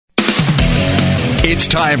It's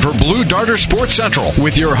time for Blue Darter Sports Central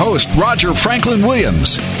with your host, Roger Franklin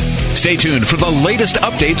Williams. Stay tuned for the latest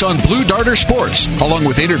updates on Blue Darter Sports, along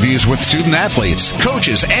with interviews with student athletes,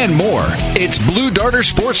 coaches, and more. It's Blue Darter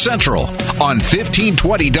Sports Central on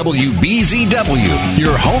 1520 WBZW,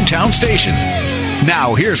 your hometown station.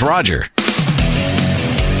 Now, here's Roger.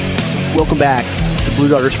 Welcome back to Blue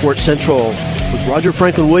Darter Sports Central with Roger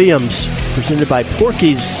Franklin Williams, presented by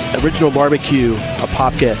Porky's Original Barbecue,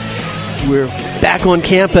 Apopka. We're back on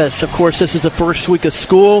campus. Of course, this is the first week of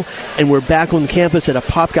school, and we're back on campus at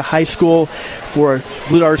Apopka High School for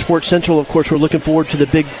Blue Darter Sports Central. Of course, we're looking forward to the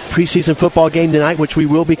big preseason football game tonight, which we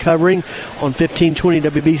will be covering on 1520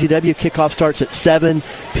 WBZW. Kickoff starts at 7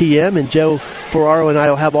 p.m., and Joe Ferraro and I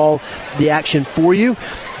will have all the action for you.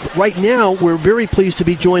 Right now, we're very pleased to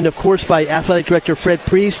be joined, of course, by Athletic Director Fred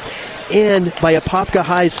Priest and by Apopka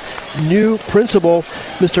High's new principal,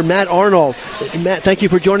 Mr. Matt Arnold. Matt, thank you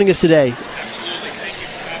for joining us today.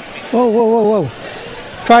 Whoa.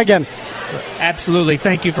 Try again. Absolutely.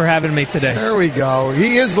 Thank you for having me today. There we go.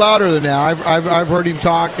 He is louder than now. I've heard him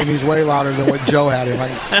talk, and he's way louder than what Joe had him, I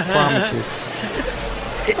promise you.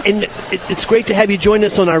 And it's great to have you join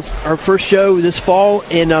us on our first show this fall.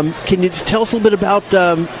 And can you just tell us a little bit about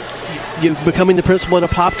you becoming the principal at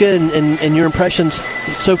Apopka and your impressions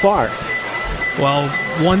so far? Well,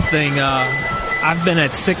 one thing, I've been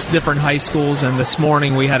at 6 different high schools, and this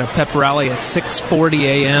morning we had a pep rally at 6:40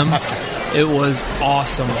 a.m. It was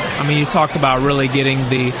awesome. I mean, you talk about really getting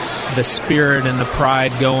the spirit and the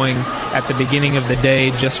pride going at the beginning of the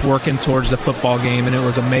day, just working towards the football game, and it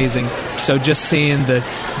was amazing. So just seeing the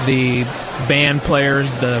band players,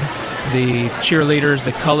 the cheerleaders,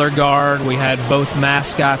 the color guard, we had both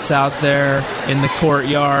mascots out there in the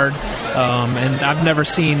courtyard, and I've never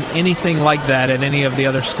seen anything like that at any of the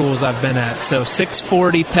other schools I've been at. So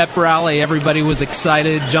 6:40 pep rally, everybody was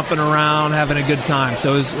excited, jumping around, having a good time.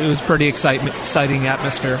 So it was pretty exciting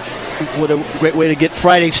atmosphere. What a great way to get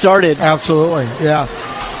Friday started. Absolutely, yeah.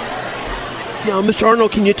 Now, Mr.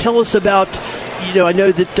 Arnold, can you tell us about, I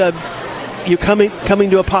know that you're coming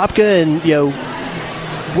to Apopka, and,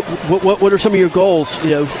 what are some of your goals,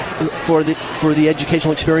 for the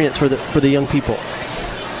educational experience for the young people?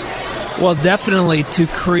 Well, definitely to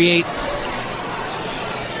create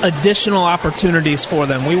additional opportunities for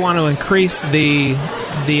them. We want to increase the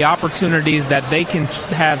opportunities that they can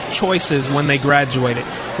have choices when they graduate.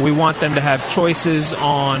 We want them to have choices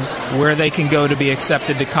on where they can go to be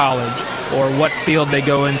accepted to college or what field they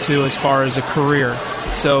go into as far as a career.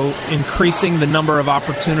 So increasing the number of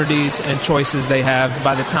opportunities and choices they have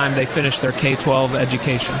by the time they finish their K-12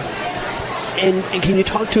 education. And can you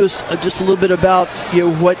talk to us just a little bit about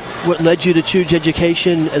what led you to choose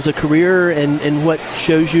education as a career, and what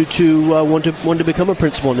shows you to want to become a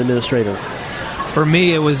principal and administrator? For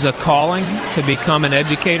me, it was a calling to become an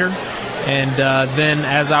educator. And then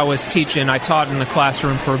as I was teaching, I taught in the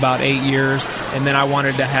classroom for about 8 years, and then I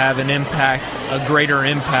wanted to have an impact, a greater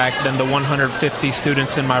impact than the 150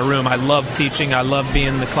 students in my room. I love teaching. I love being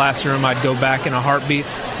in the classroom. I'd go back in a heartbeat.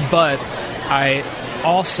 But I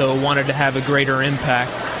also wanted to have a greater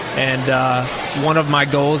impact. And one of my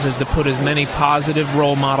goals is to put as many positive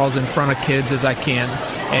role models in front of kids as I can.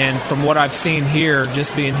 And from what I've seen here,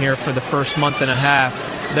 just being here for the first month and a half,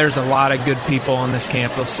 there's a lot of good people on this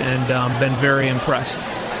campus, and been very impressed.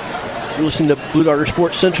 You're listening to Blue Darter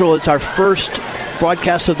Sports Central. It's our first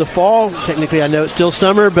broadcast of the fall. Technically, I know it's still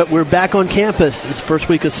summer, but we're back on campus. It's the first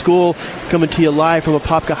week of school, coming to you live from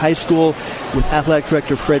Apopka High School with Athletic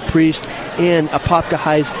Director Fred Priest and Apopka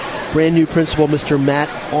High's brand new principal, Mr. Matt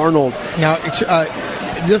Arnold. Now,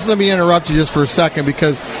 just let me interrupt you just for a second,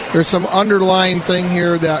 because there's some underlying thing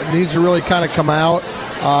here that needs to really kind of come out,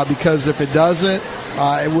 because if it doesn't,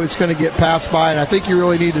 it's going to get passed by, and I think you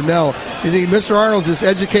really need to know. Mr. Arnold's this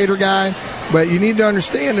educator guy, but you need to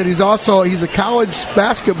understand that he's a college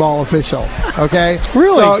basketball official, okay?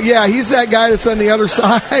 Really? So, yeah, he's that guy that's on the other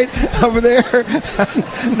side over there.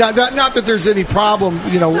 not that there's any problem,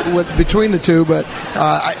 between the two, but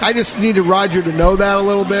I just needed Roger to know that a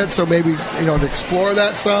little bit, so maybe, to explore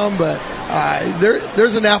that some, but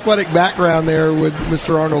there's an athletic background there with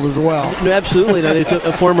Mr. Arnold as well. No, absolutely. He's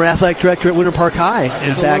a former athletic director at Winter Park High,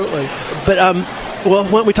 in Absolutely. fact. But, why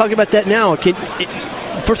don't we talk about that now?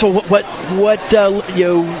 First of all, what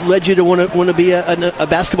led you to want to be a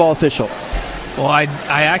basketball official? Well, I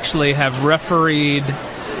actually have refereed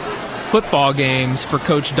football games for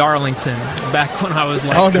Coach Darlington back when I was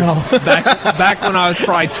back when I was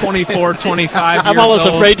probably 24, 25 years old. I'm almost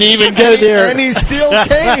afraid to even go there. And he still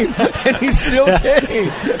came.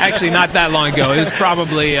 Actually, not that long ago. It was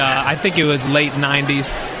probably, I think it was late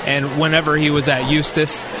 90s. And whenever he was at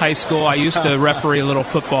Eustis High School, I used to referee a little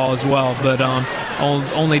football as well, but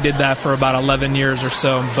only did that for about 11 years or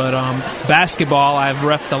so. But basketball, I've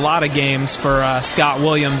reffed a lot of games for Scott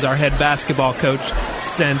Williams, our head basketball coach,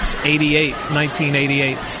 since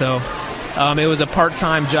 1988. So it was a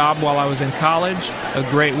part-time job while I was in college, a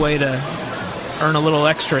great way to earn a little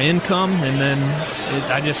extra income, and then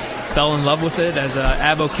I just fell in love with it as an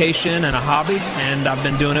avocation and a hobby, and I've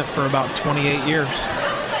been doing it for about 28 years.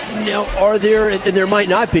 Now, are there, and there might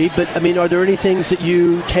not be, but I mean, are there any things that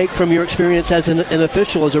you take from your experience as an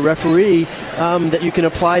official, as a referee, that you can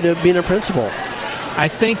apply to being a principal? I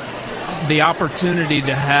think the opportunity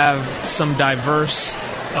to have some diverse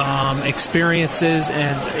experiences,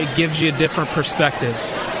 and it gives you different perspectives.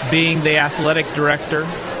 Being the athletic director,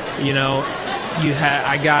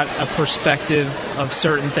 I got a perspective of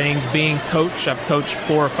certain things. Being coach, I've coached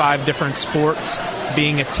 4 or 5 different sports.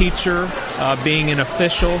 Being a teacher, being an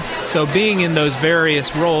official. So being in those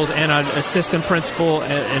various roles, and an assistant principal,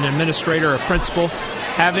 an administrator, a principal,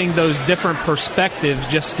 having those different perspectives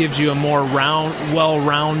just gives you a more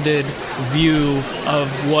well-rounded view of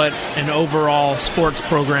what an overall sports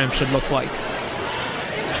program should look like.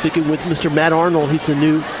 Speaking with Mr. Matt Arnold, he's the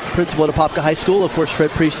new principal at Apopka High School. Of course,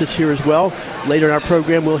 Fred Priest is here as well. Later in our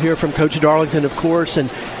program, we'll hear from Coach Darlington, of course, and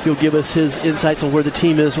he'll give us his insights on where the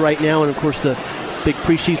team is right now. And, of course, the big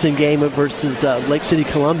preseason game versus Lake City,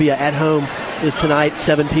 Columbia at home is tonight,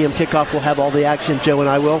 7 p.m. kickoff. We'll have all the action, Joe and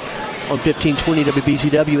I will, on 1520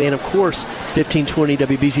 WBZW and, of course,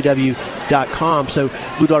 1520WBZW.com. So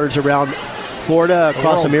Blue Darters around Florida,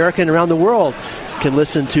 across America, and around the world can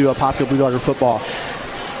listen to Apopka Blue Darter football.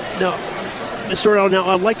 Now, Mr. Arnold,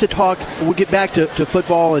 I'd like to talk, we'll get back to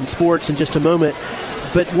football and sports in just a moment,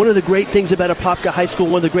 but one of the great things about Apopka High School,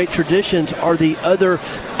 one of the great traditions, are the other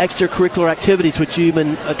extracurricular activities, which you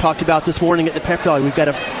even talked about this morning at the pep rally. We've got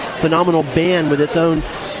a phenomenal band with its own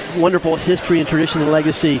wonderful history and tradition and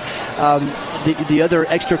legacy. The other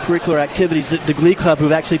extracurricular activities, the Glee Club,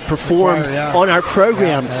 who've actually performed on our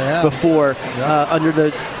program before under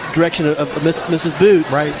the direction of Mrs. Boot.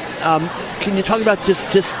 Right. Can you talk about just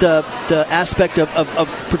the aspect of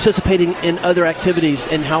participating in other activities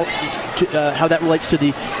and how that relates to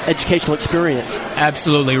the educational experience?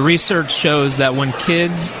 Absolutely. Research shows that when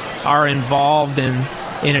kids are involved in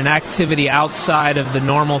an activity outside of the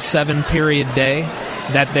normal 7-period day,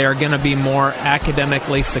 that they are going to be more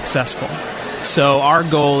academically successful. So our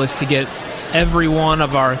goal is to get every one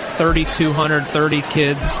of our 3,230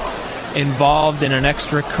 kids involved in an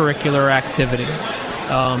extracurricular activity.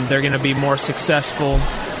 They're going to be more successful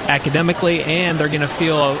academically, and they're going to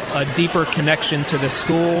feel a deeper connection to the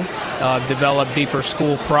school, develop deeper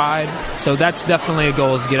school pride. So that's definitely a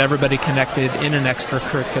goal, is to get everybody connected in an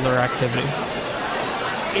extracurricular activity.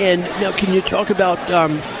 And now, can you talk about,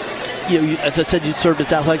 as I said, you served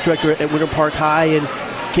as athletic director at Winter Park High, and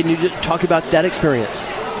can you just talk about that experience?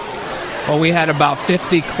 Well, we had about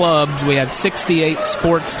 50 clubs. We had 68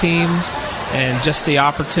 sports teams, and just the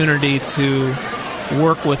opportunity to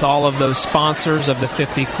work with all of those sponsors of the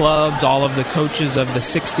 50 clubs, all of the coaches of the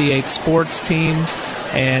 68 sports teams,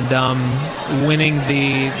 and winning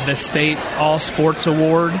the state all sports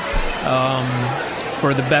award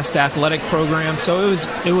for the best athletic program. So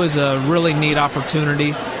it was a really neat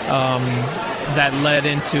opportunity that led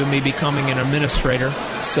into me becoming an administrator.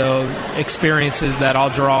 So experiences that I'll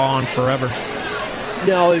draw on forever.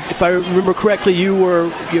 Now, if I remember correctly, you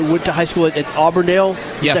went to high school at Auburndale,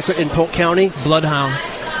 yes, in Polk County, Bloodhounds,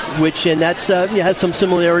 and that's has some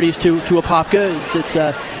similarities to Apopka. It's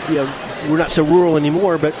we're not so rural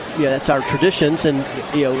anymore, but that's our traditions, and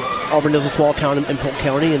Auburndale's a small town in Polk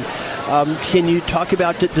County. And can you talk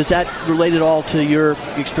about, does that relate at all to your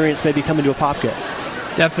experience maybe coming to Apopka?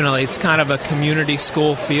 Definitely, it's kind of a community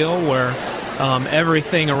school feel where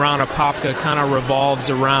everything around Apopka kind of revolves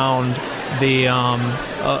around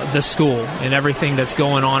the school and everything that's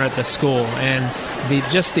going on at the school, and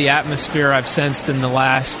the atmosphere I've sensed in the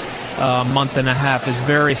last month and a half is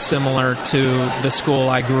very similar to the school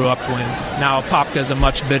I grew up with. Now, Apopka is a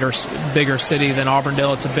much bigger city than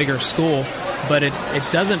Auburndale. It's a bigger school, but it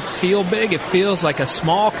doesn't feel big. It feels like a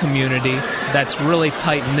small community that's really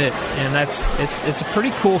tight knit, and it's a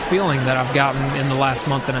pretty cool feeling that I've gotten in the last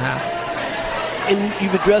month and a half. And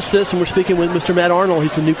you've addressed this, and we're speaking with Mr. Matt Arnold.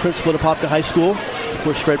 He's the new principal at Apopka High School. Of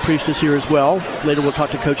course, Fred Priest is here as well. Later we'll talk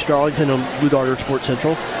to Coach Darlington on Blue Darter Sports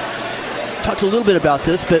Central. Talked a little bit about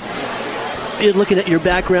this, but looking at your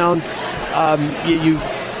background,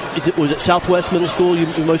 was it Southwest Middle School you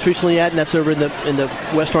most recently at, and that's over in the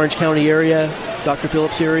West Orange County area? Dr.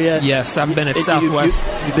 Phillips area? Yes, I've been at Southwest.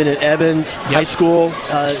 You've been at Evans High School.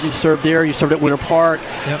 You served there. You served at Winter Park.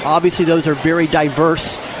 Yep. Obviously, those are very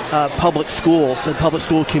diverse public schools and public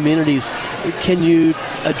school communities. Can you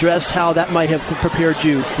address how that might have prepared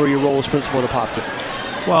you for your role as principal at Apopka?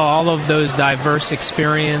 Well, all of those diverse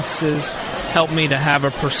experiences helped me to have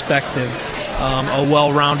a perspective, a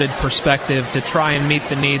well-rounded perspective to try and meet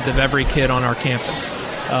the needs of every kid on our campus.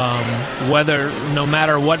 No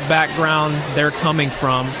matter what background they're coming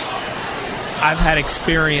from, I've had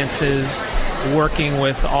experiences working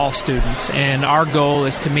with all students, and our goal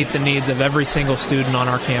is to meet the needs of every single student on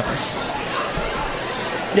our campus.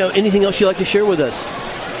 Anything else you'd like to share with us?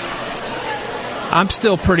 I'm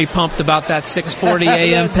still pretty pumped about that 6:40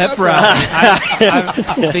 a.m. pep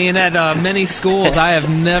rally. Being at many schools, I have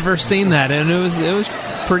never seen that, and it was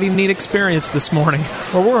pretty neat experience this morning.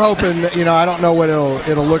 Well, we're hoping, I don't know what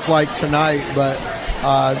it'll look like tonight, but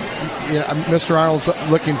Mr. Arnold's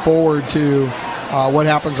looking forward to what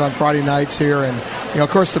happens on Friday nights here, and of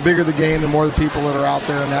course, the bigger the game, the more the people that are out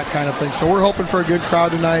there and that kind of thing. So we're hoping for a good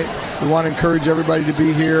crowd tonight. We want to encourage everybody to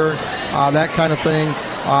be here, that kind of thing.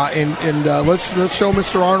 And let's show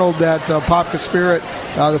Mr. Arnold that Apopka spirit.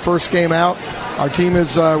 The first game out, our team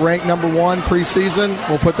is ranked number 1 preseason.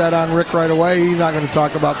 We'll put that on Rick right away. He's not going to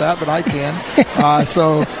talk about that, but I can.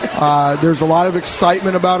 So there's a lot of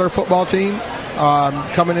excitement about our football team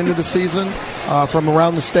coming into the season from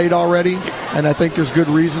around the state already, and I think there's good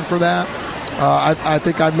reason for that. I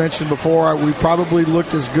think I've mentioned before, we probably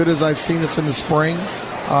looked as good as I've seen us in the spring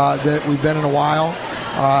that we've been in a while.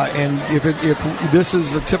 And if this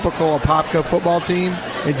is a typical Apopka football team,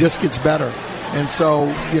 it just gets better. And so,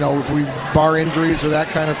 if we bar injuries or that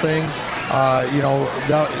kind of thing,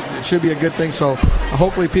 it should be a good thing. So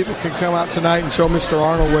hopefully people can come out tonight and show Mr.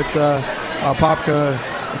 Arnold what Apopka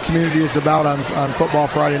community is about on football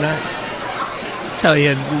Friday nights. I'll tell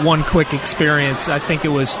you one quick experience. I think it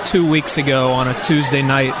was 2 weeks ago on a Tuesday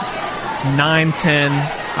night. It's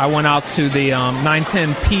 9:10. I went out to the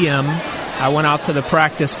 9:10 p.m. I went out to the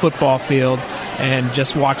practice football field and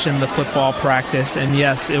just watching the football practice. And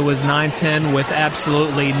yes, it was 9:10 with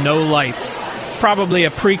absolutely no lights. Probably a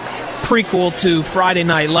prequel to Friday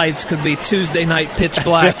Night Lights, could be Tuesday night pitch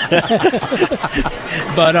black.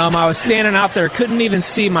 But I was standing out there, couldn't even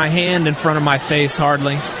see my hand in front of my face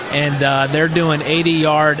hardly. And they're doing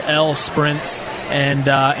 80-yard L sprints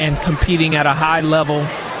and competing at a high level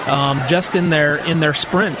just in their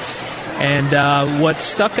sprints. And what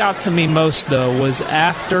stuck out to me most, though, was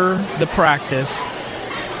after the practice,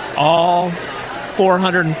 all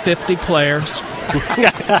 450 players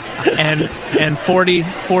and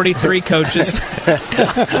 43 coaches,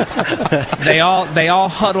 they all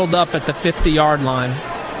huddled up at the 50-yard line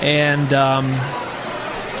and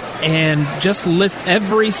just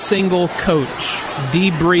every single coach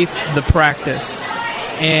debriefed the practice,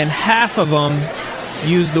 and half of them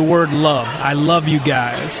used the word love. I love you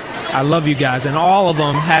guys. I love you guys. And all of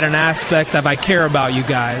them had an aspect of I care about you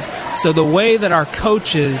guys. So the way that our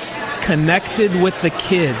coaches connected with the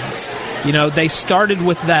kids, they started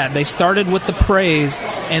with that. They started with the praise,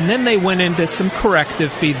 and then they went into some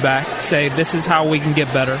corrective feedback, say this is how we can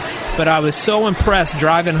get better. But I was so impressed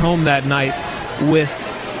driving home that night with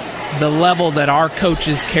the level that our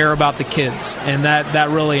coaches care about the kids, and that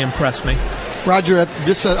really impressed me. Roger, I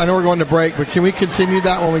know we're going to break, but can we continue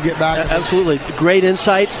that when we get back? Absolutely. Great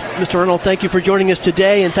insights. Mr. Arnold, thank you for joining us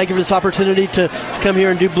today, and thank you for this opportunity to come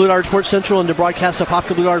here and do Blue Dart Sports Central and to broadcast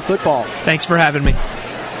Apopka Blue Dart football. Thanks for having me.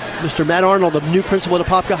 Mr. Matt Arnold, the new principal at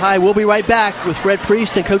Apopka High. We'll be right back with Fred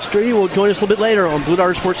Priest, and Coach Dree will join us a little bit later on Blue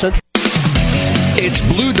Darter Sports Central. It's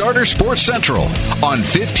Blue Darter Sports Central on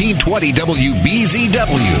 1520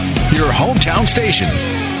 WBZW, your hometown station.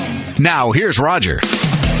 Now, here's Roger.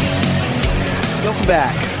 Welcome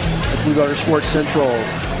back to Blue Darter Sports Central.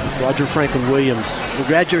 Roger Franklin Williams. We're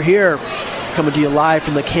glad you're here, coming to you live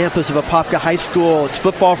from the campus of Apopka High School. It's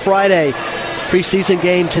Football Friday. Preseason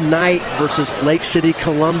game tonight versus Lake City,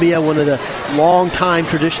 Columbia, one of the long-time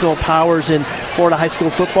traditional powers in Florida high school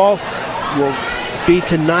football. Will be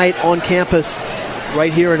tonight on campus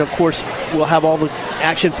right here, and of course we'll have all the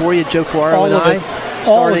action for you, Joe Ferraro and I,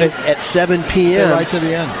 starting at 7 p.m. Stay right to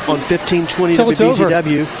the end on 1520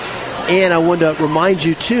 WBZW. And I wanted to remind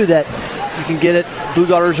you, too, that you can get it. Blue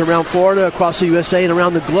Darters around Florida, across the USA, and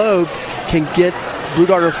around the globe can get Blue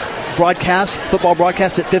Darter broadcast, football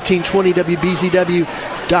broadcast at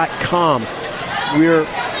 1520WBZW.com. We're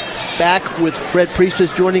back with Fred Priest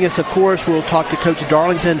joining us, of course. We'll talk to Coach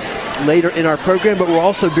Darlington later in our program, but we're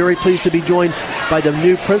also very pleased to be joined by the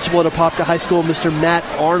new principal at Apopka High School, Mr. Matt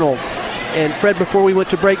Arnold. And Fred, before we went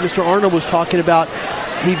to break, Mr. Arnold was talking about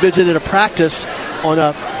he visited a practice on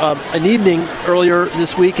an evening earlier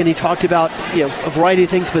this week, and he talked about a variety of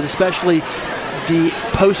things, but especially the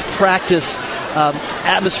post-practice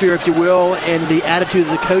atmosphere, if you will, and the attitude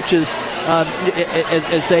of the coaches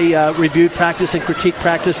as they reviewed practice and critique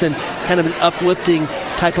practice, and kind of an uplifting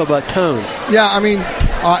type of a tone. Yeah, I mean,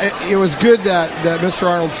 it was good that Mr.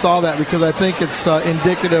 Arnold saw that, because I think it's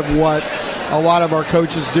indicative of what a lot of our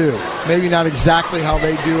coaches do. Maybe not exactly how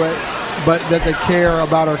they do it, but that they care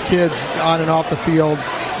about our kids on and off the field.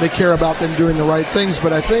 They care about them doing the right things.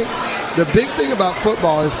 But I think the big thing about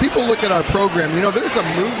football is people look at our program. There's a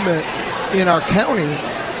movement in our county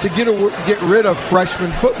to get rid of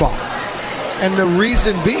freshman football. And the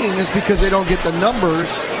reason being is because they don't get the numbers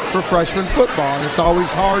for freshman football, and it's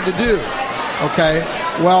always hard to do. Okay?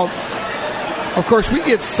 Well, of course, we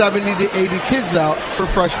get 70 to 80 kids out for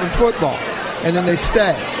freshman football, and then they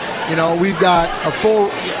stay. We've got a full,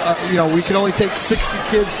 we can only take 60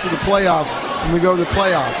 kids to the playoffs when we go to the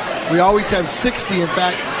playoffs. We always have 60. In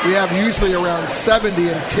fact, we have usually around 70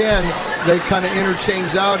 and 10. They kind of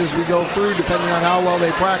interchange out as we go through, depending on how well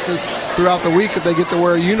they practice throughout the week, if they get to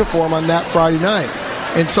wear a uniform on that Friday night.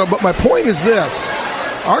 And so, but my point is this.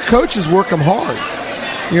 Our coaches work them hard.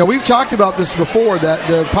 We've talked about this before, that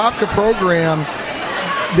the Apopka program,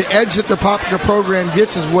 the edge that the Apopka program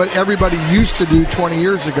gets is what everybody used to do 20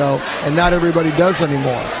 years ago, and not everybody does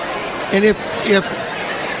anymore. And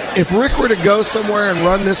if Rick were to go somewhere and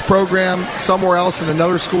run this program somewhere else in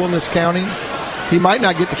another school in this county, he might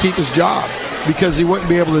not get to keep his job, because he wouldn't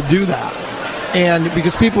be able to do that. And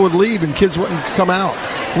because people would leave and kids wouldn't come out.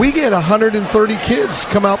 We get 130 kids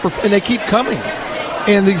come out, and they keep coming.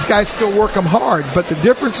 And these guys still work them hard. But the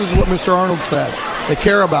difference is what Mr. Arnold said. They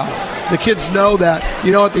care about it. The kids know that,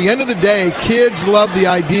 at the end of the day, kids love the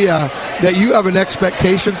idea that you have an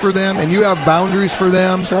expectation for them and you have boundaries for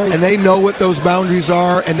them, and they know what those boundaries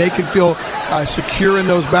are, and they can feel secure in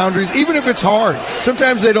those boundaries, even if it's hard.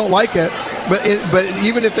 Sometimes they don't like it, but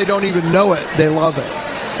even if they don't even know it, they love it.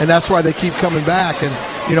 And that's why they keep coming back. And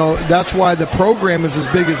that's why the program is as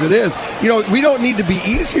big as it is. We don't need to be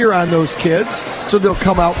easier on those kids so they'll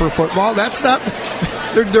come out for football. That's not,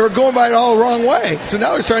 they're going by it all the wrong way. So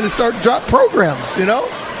now they're trying to drop programs,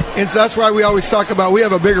 And so that's why we always talk about, we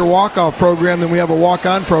have a bigger walk-off program than we have a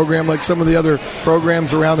walk-on program, like some of the other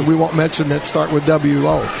programs around that we won't mention that start with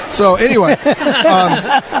WO. So anyway, it's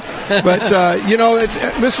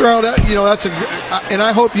Mr. Arnold, that's and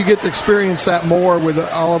I hope you get to experience that more with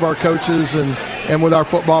all of our coaches and with our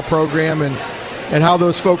football program, and how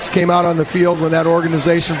those folks came out on the field when that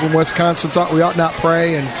organization from Wisconsin thought we ought not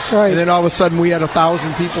pray. And then all of a sudden we had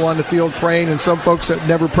 1,000 people on the field praying, and some folks that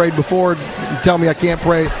never prayed before tell me I can't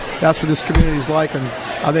pray. That's what this community is like, and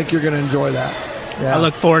I think you're going to enjoy that. Yeah. I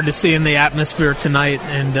look forward to seeing the atmosphere tonight,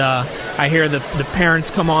 and I hear the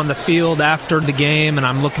parents come on the field after the game, and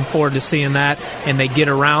I'm looking forward to seeing that. And they get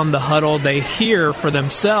around the huddle, they hear for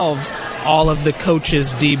themselves all of the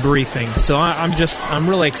coaches debriefing. So I'm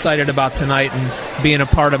really excited about tonight and being a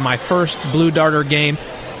part of my first Blue Darter game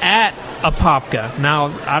at Apopka.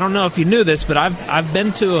 Now, I don't know if you knew this, but I've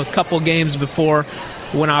been to a couple games before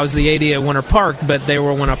when I was the AD at Winter Park, but they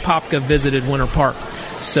were when Apopka visited Winter Park.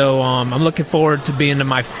 So I'm looking forward to being to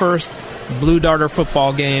my first Blue Darter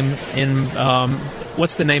football game in,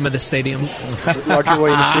 what's the name of the stadium? Roger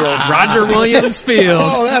Williams Field. Roger Williams Field.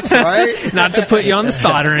 Oh, that's right. Not to put you on the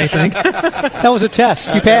spot or anything. That was a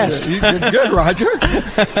test. You passed. You did good, Roger.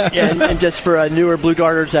 Yeah, and just for newer Blue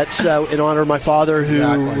Darters, that's in honor of my father,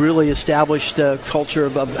 who really established a culture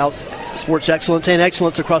of sports excellence and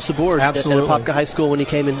excellence across the board at Apopka High School when he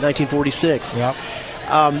came in 1946. Yep.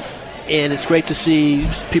 And it's great to see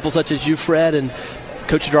people such as you, Fred, and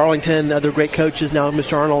Coach Darlington, other great coaches, now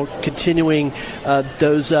Mr. Arnold, continuing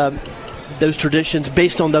those traditions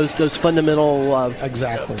based on those fundamental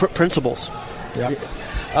principles. Yep.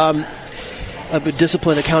 Of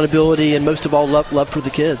discipline, accountability, and most of all, love for the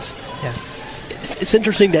kids. Yeah. It's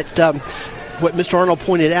interesting that what Mr. Arnold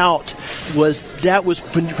pointed out was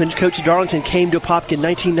when Coach Darlington came to Apopka in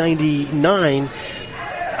 1999.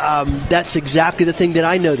 That's exactly the thing that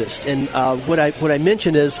I noticed. And what I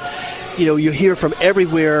mentioned is, you hear from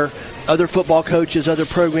everywhere, other football coaches, other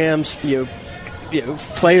programs,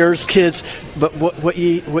 players, kids. But what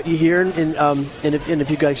you hear, and if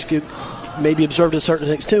you guys could maybe observed a certain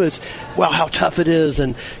things too, is wow, how tough it is,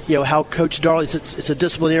 and how Coach Darlington, it's a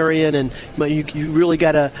disciplinarian, and you really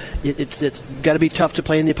gotta it's got to be tough to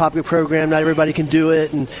play in the Apopka program. Not everybody can do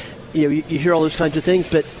it, and you hear all those kinds of things.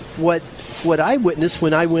 But what I witnessed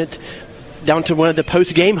when I went down to one of the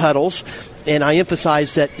post-game huddles, and I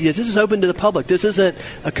emphasized that this is open to the public. This isn't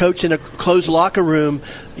a coach in a closed locker room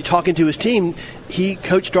talking to his team.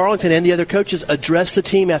 Coach Darlington and the other coaches address the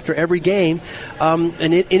team after every game,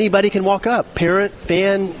 and anybody can walk up, parent,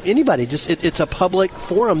 fan, anybody. It's a public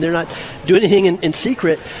forum. They're not doing anything in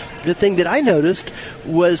secret. The thing that I noticed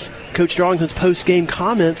was Coach Darlington's post-game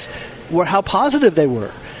comments were how positive they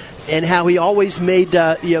were, and how he always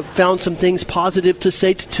found some things positive to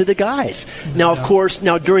say to the guys. Now, of course,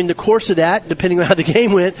 during the course of that, depending on how the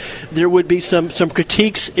game went, there would be some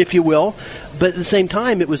critiques, if you will. But at the same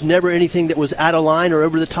time, it was never anything that was out of line or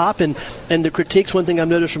over the top. And the critiques, one thing I've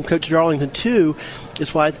noticed from Coach Darlington, too,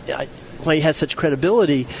 is why he has such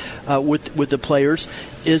credibility with the players,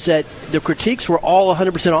 is that the critiques were all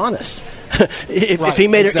 100% honest. If he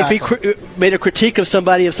made a critique of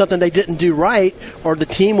somebody of something they didn't do right, or the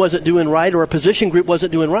team wasn't doing right, or a position group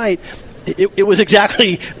wasn't doing right, it was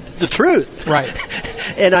exactly the truth. Right.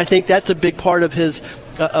 And I think that's a big part of his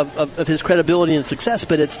of his credibility and success.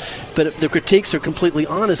 But the critiques are completely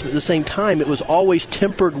honest. But at the same time, it was always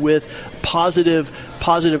tempered with positive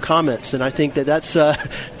comments. And I think that's.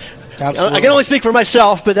 Absolutely. I can only speak for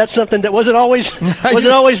myself, but that's something that wasn't always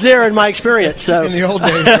there in my experience. So in the old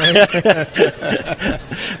days, right?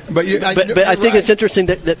 but I think it's interesting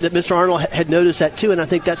that Mr. Arnold had noticed that too, and I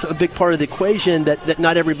think that's a big part of the equation that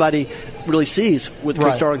not everybody really sees with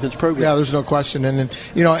Coach Darlington's program. Yeah, there's no question, and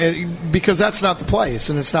because that's not the place,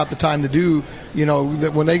 and it's not the time to do.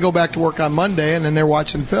 That when they go back to work on Monday and then they're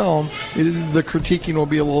watching film, the critiquing will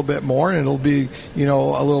be a little bit more, and it'll be a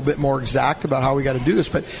little bit more exact about how we got to do this.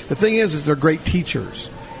 But the thing is they're great teachers.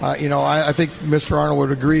 I think Mr. Arnold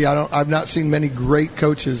would agree. I've not seen many great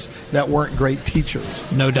coaches that weren't great teachers.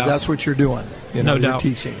 No doubt. That's what you're doing. No doubt.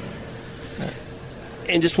 You're teaching.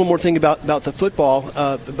 And just one more thing about the football,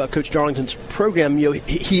 about Coach Darlington's program.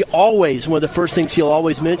 He always, one of the first things he'll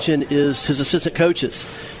always mention is his assistant coaches,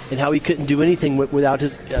 and how he couldn't do anything without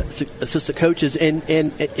his assistant coaches, and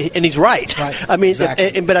he's right. I mean,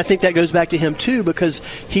 exactly. But I think that goes back to him too, because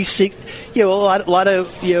a lot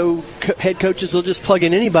of head coaches will just plug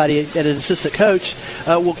in anybody at an assistant coach.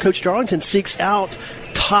 Well, Coach Darlington seeks out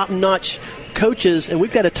top-notch coaches, and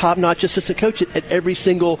we've got a top-notch assistant coach at every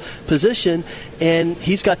single position, and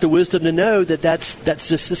he's got the wisdom to know that's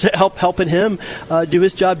just helping him do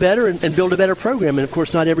his job better and build a better program. And of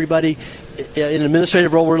course, not everybody in an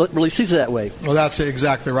administrative role really sees it that way. Well, that's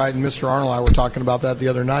exactly right. And Mr. Arnold and I were talking about that the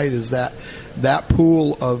other night, is that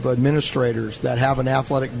pool of administrators that have an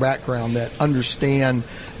athletic background, that understand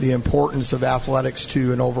the importance of athletics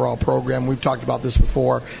to an overall program. We've talked about this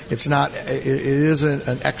before. It isn't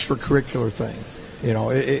an extracurricular thing.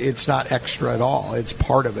 It's not extra at all. It's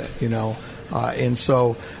part of it, and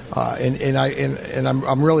so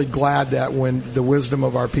I'm really glad that when the wisdom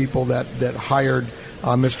of our people that hired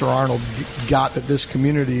Mr. Arnold got that this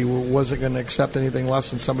community wasn't going to accept anything less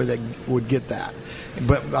than somebody that would get that.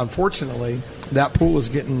 But unfortunately, that pool is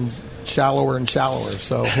getting shallower and shallower.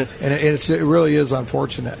 So, and it really is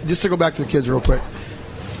unfortunate. Just to go back to the kids real quick,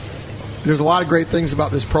 there's a lot of great things about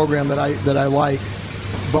this program that I like.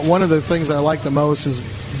 But one of the things I like the most is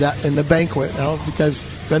that in the banquet. I don't know if you guys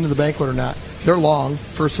been to the banquet or not. They're long,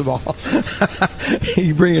 first of all.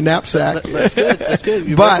 You bring a knapsack. That's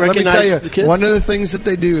good. But let me tell you, one of the things that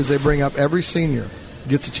they do is they bring up every senior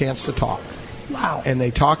gets a chance to talk. Wow. And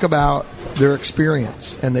they talk about their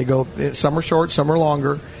experience. And they go, some are short, some are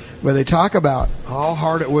longer. But they talk about how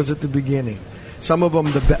hard it was at the beginning. Some of them,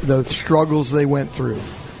 the struggles they went through.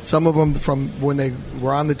 Some of them from when they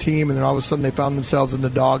were on the team and then all of a sudden they found themselves in the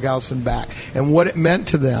doghouse and back. And what it meant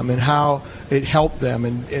to them and how it helped them.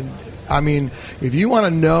 And I mean, if you want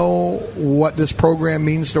to know what this program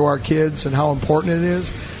means to our kids and how important it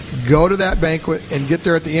is, go to that banquet and get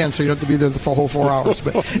there at the end. So you don't have to be there the whole 4 hours,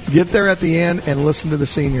 but get there at the end and listen to the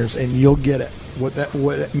seniors, and you'll get it. What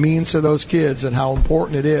it means to those kids and how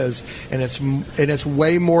important it is, and it's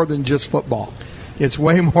way more than just football. It's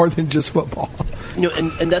way more than just football.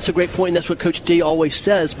 And that's a great point. And that's what Coach D always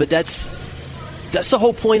says. But that's the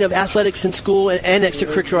whole point of athletics in school and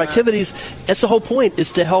extracurricular activities. That's the whole point,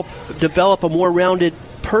 is to help develop a more rounded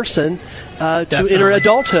person to enter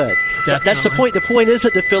adulthood. That's the point. The point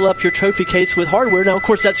isn't to fill up your trophy case with hardware. Now, of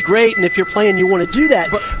course, that's great, and if you're playing, you want to do that.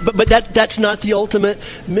 But that's not the ultimate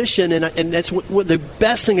mission, and that's what the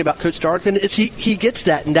best thing about Coach Darlington is. He gets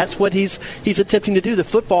that, and that's what he's attempting to do. The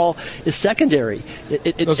football is secondary.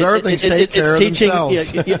 Those other things take care of teaching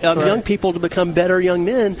themselves. young people to become better young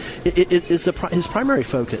men is his primary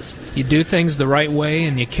focus. You do things the right way,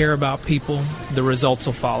 and you care about people, the results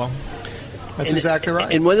will follow. That's exactly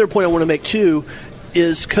right. And one other point I want to make, too,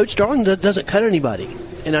 is Coach Darlington doesn't cut anybody.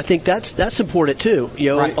 And I think that's important too.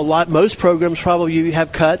 Right. Most programs probably you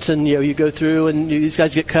have cuts, and you go through, and these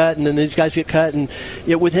guys get cut, and then these guys get cut, and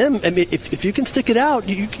with him, I mean, if you can stick it out,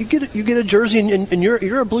 you get a jersey, and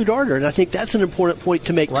you're a Blue Darter, and I think that's an important point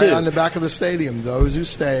to make too. Right on the back of the stadium, those who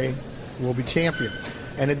stay will be champions,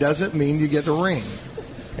 and it doesn't mean you get the ring.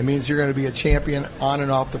 It means you're going to be a champion on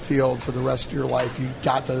and off the field for the rest of your life.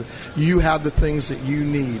 You have the things that you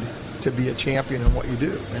need to be a champion in what you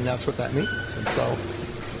do, and that's what that means. And so,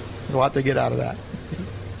 there's a lot to get out of that.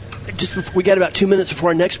 We got about 2 minutes before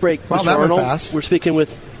our next break. Wow, Mr. that went Arnold, fast. We're speaking with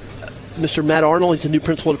Mr. Matt Arnold. He's the new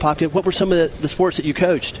principal at Apopka. What were some of the sports that you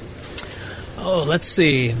coached? Oh, let's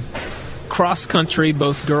see. Cross country,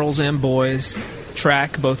 both girls and boys.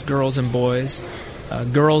 Track, both girls and boys.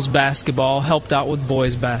 Girls basketball, helped out with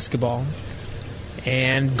boys basketball.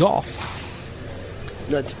 And golf.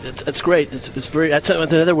 That's great. That's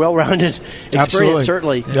another well-rounded experience. Absolutely.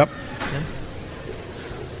 Certainly. Yep.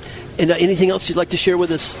 And anything else you'd like to share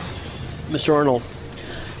with us, Mr. Arnold?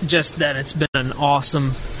 Just that it's been an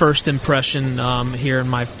awesome first impression here in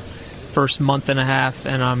my first month and a half,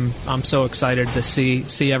 and I'm so excited to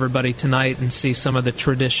see everybody tonight and see some of the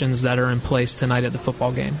traditions that are in place tonight at the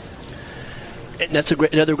football game. And that's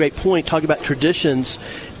another great point. Talking about traditions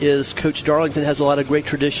is Coach Darlington has a lot of great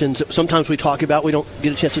traditions. Sometimes we don't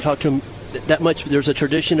get a chance to talk to him that much. There's a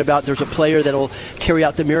tradition about there's a player that will carry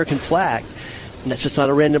out the American flag. And that's just not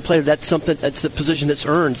a random player. That's a position that's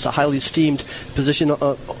earned. It's a highly esteemed position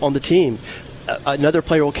on the team. Another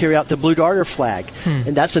player will carry out the Blue Darter flag,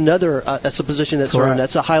 and that's that's a position that's earned.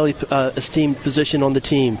 That's a highly esteemed position on the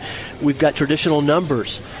team. We've got traditional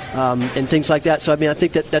numbers and things like that. So, I mean, I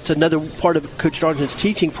think that's another part of Coach Darlington's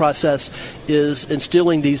teaching process is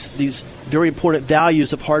instilling these very important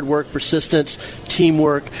values of hard work, persistence,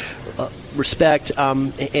 teamwork, respect,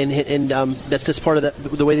 and that's just part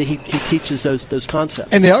of the way that he teaches those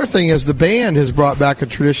concepts. And the other thing is the band has brought back a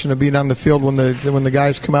tradition of being on the field when the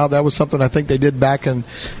guys come out. That was something I think they did back in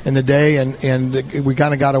the day, and we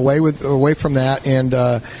kind of got away from that. And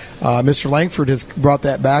Mr. Langford has brought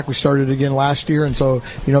that back. We started it again last year, and so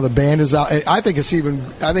the band is out. I think it's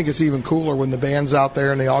even cooler when the band's out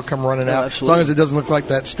there and they all come running out. Absolutely. As long as it doesn't look like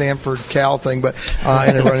that Stanford Cal thing, but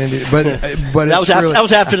and they run into. But that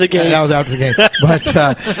was after the game. That was after the game,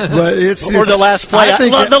 but it's or the last play.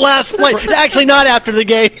 The last play. Actually, not after the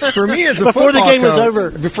game. For me, as a before the game coach, was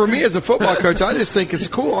over. For me, as a football coach, I just think it's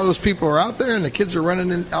cool. All those people are out there, and the kids are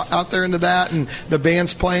running out there into that, and the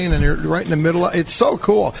band's playing, and they're right in the middle. It's so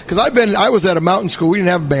cool because I was at a mountain school. We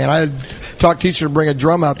didn't have a band. I had a talk teacher to bring a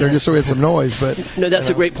drum out there just so we had some noise. But that's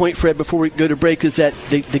a great point, Fred. Before we go to break, is that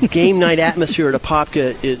the game night atmosphere at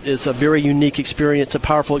Apopka is a very unique experience, a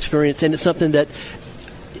powerful experience, and it's something that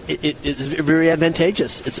it is very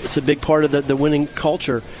advantageous. It's a big part of the winning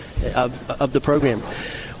culture of the program.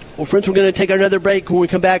 Well, friends, we're going to take another break. When we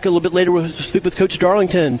come back a little bit later, we'll speak with Coach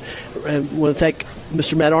Darlington. I want to thank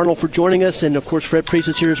Mr. Matt Arnold for joining us, and, of course, Fred Priest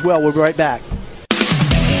is here as well. We'll be right back.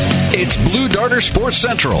 It's Blue Darter Sports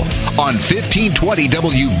Central on 1520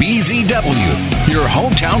 WBZW, your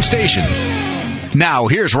hometown station. Now,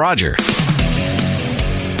 here's Roger.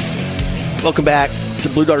 Welcome back to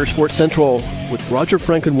Blue Darter Sports Central with Roger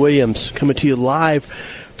Franklin Williams, coming to you live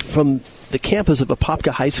from the campus of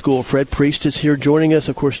Apopka High School. Fred Priest is here joining us.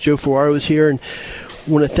 Of course, Joe Ferraro is here. And I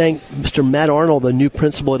want to thank Mr. Matt Arnold, the new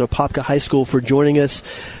principal at Apopka High School, for joining us.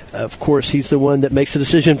 Of course, he's the one that makes the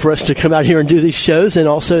decision for us to come out here and do these shows and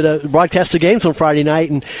also to broadcast the games on Friday night.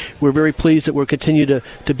 And we're very pleased that we'll continue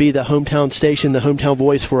to be the hometown station, the hometown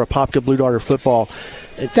voice for Apopka Blue Darter football.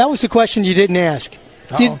 That was the question you didn't ask.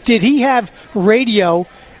 Did he have radio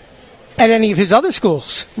at any of his other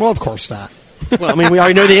schools? Well, of course not. Well, I mean, we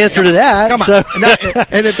already know the answer to that. Come on. So.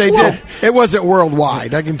 And if they did, it wasn't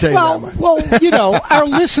worldwide. I can tell you that much. Well, our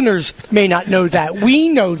listeners may not know that. We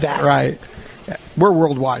know that. Right. We're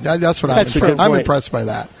worldwide. That's what I'm impressed by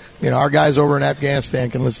that. Our guys over in Afghanistan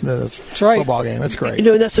can listen to this football game. That's great.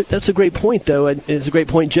 That's a great point, though. And it's a great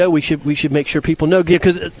point, Joe. We should make sure people know,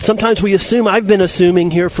 because sometimes we assume. I've been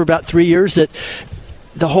assuming here for about 3 years that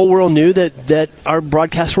the whole world knew that our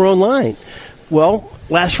broadcasts were online. Well,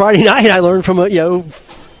 last Friday night, I learned from a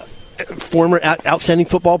former outstanding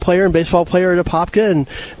football player and baseball player at Apopka, and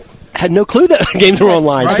had no clue that games were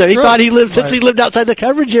online. Right, so he thought he lived outside the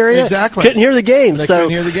coverage area. Exactly. Couldn't hear the games. They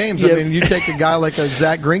couldn't hear the games. I mean, you take a guy like a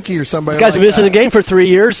Zach Greinke or somebody. The guy's been missing the game for 3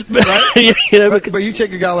 years. Right? But you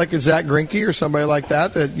take a guy like a Zach Greinke or somebody like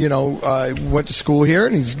that went to school here,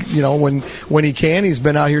 and he's when he can, he's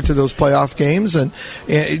been out here to those playoff games,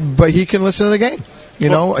 but he can listen to the game. You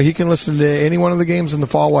know, he can listen to any one of the games in the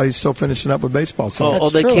fall while he's still finishing up with baseball. So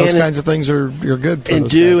they can. Those kinds of things are good for and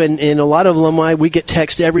those do. guys. And a lot of alumni, we get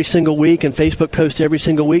text every single week and Facebook posts every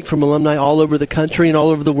single week from alumni all over the country and all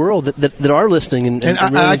over the world that are listening and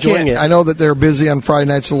really enjoying it. I know that they're busy on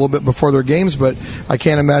Friday nights a little bit before their games, but I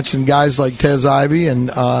can't imagine guys like Tez Ivey and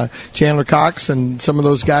Chandler Cox and some of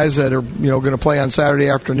those guys that are going to play on Saturday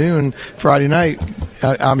afternoon, Friday night.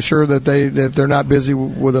 I'm sure that if they're not busy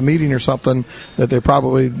with a meeting or something, that they're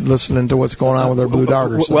probably listening to what's going on with their Blue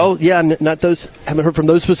Darters. So. Well, yeah, not those. Haven't heard from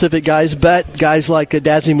those specific guys, but guys like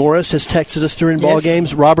Dazzy Morris has texted us during ball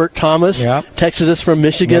games. Robert Thomas texted us from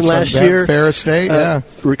Michigan last year. Ferris State,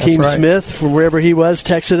 Rakeem Smith from wherever he was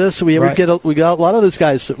texted us. We got a lot of those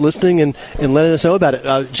guys listening and letting us know about it.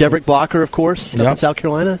 Jeverick Blocker, of course, up in South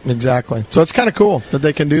Carolina. Exactly. So it's kind of cool that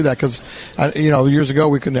they can do that because, years ago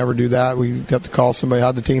we could never do that. We have to call somebody,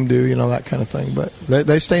 how'd the team do, that kind of thing. But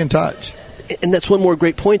they stay in touch. And that's one more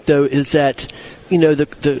great point, though, is that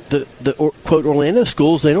the quote Orlando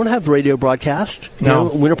schools, they don't have radio broadcast. No.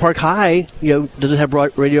 Winter Park High, doesn't have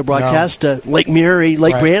radio broadcast. No. Lake Murray,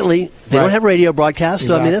 Lake Brantley, they don't have radio broadcast.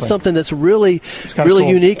 So Exactly. that's something that's really cool.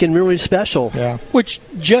 Unique and really special. Yeah. Which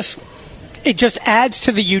just adds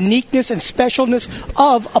to the uniqueness and specialness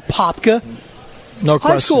of Apopka. No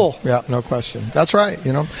question. High school. Yeah, no question. That's right.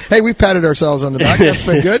 Hey, we've patted ourselves on the back. That's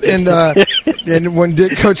been good. And when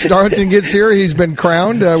Coach Darlington gets here, he's been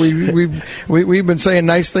crowned. We've been saying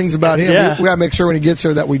nice things about him. Yeah. We got to make sure when he gets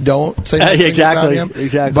here that we don't say nice things about him.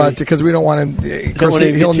 Exactly. But because we don't want him. Of course,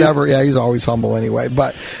 he'll never. Yeah, he's always humble anyway.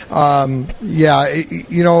 But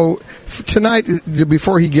tonight,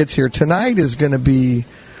 before he gets here, tonight is going to be.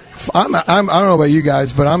 I don't know about you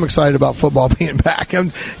guys, but I'm excited about football being back.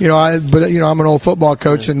 I'm an old football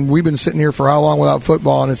coach, and we've been sitting here for how long without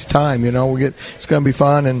football, and it's time. It's going to be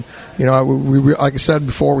fun, and we like I said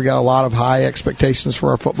before, we got a lot of high expectations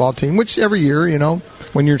for our football team. Which every year,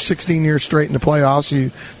 when you're 16 years straight in the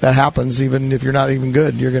playoffs, that happens. Even if you're not even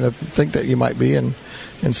good, you're going to think that you might be, and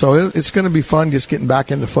so it's going to be fun just getting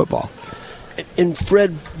back into football. And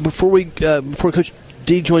Fred, before Coach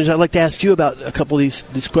D joins, I'd like to ask you about a couple of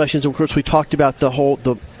these questions. Of course, we talked about the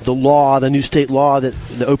law, the new state law, the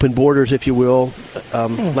open borders, if you will,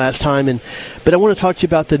 last time. But I want to talk to you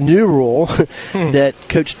about the new rule that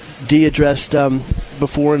Coach D addressed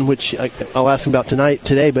before, in which I'll ask him about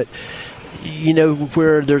today. But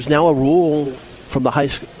where there's now a rule from the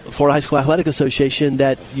Florida High School Athletic Association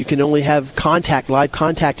that you can only have live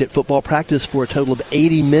contact at football practice for a total of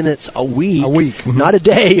 80 minutes a week. Mm-hmm. Not a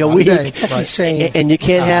day, a week. That's insane. And you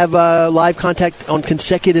can't have live contact on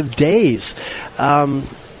consecutive days.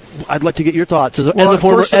 I'd like to get your thoughts as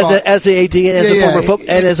the AD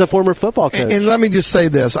and as a former football coach. And let me just say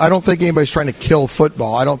this: I don't think anybody's trying to kill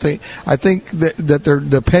football. I think that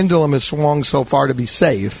the pendulum has swung so far to be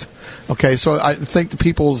safe. Okay, so I think the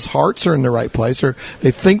people's hearts are in the right place, or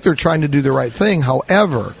they think they're trying to do the right thing.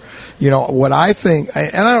 However, what I think,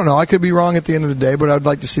 and I don't know, I could be wrong at the end of the day, but I'd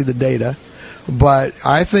like to see the data. But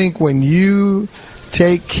I think when you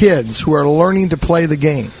take kids who are learning to play the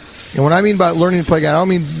game, and what I mean by learning to play, I don't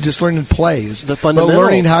mean just learning plays, but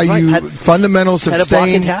learning how fundamentals of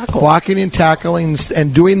staying, blocking and tackling,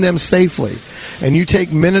 and doing them safely. And you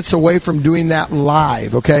take minutes away from doing that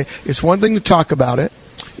live, okay? It's one thing to talk about it.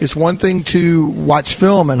 It's one thing to watch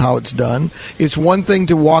film and how it's done. It's one thing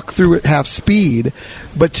to walk through it half speed,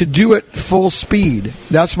 but to do it full speed,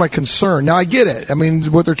 that's my concern. Now, I get it. I mean,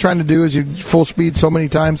 what they're trying to do is you full speed so many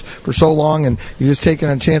times for so long, and you're just taking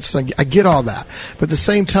on chances. I get all that. But at the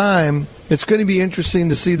same time, it's going to be interesting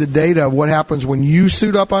to see the data of what happens when you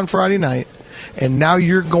suit up on Friday night, and now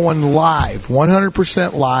you're going live,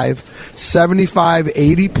 100% live, 75,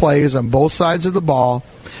 80 plays on both sides of the ball,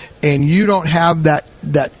 and you don't have that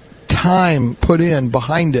time put in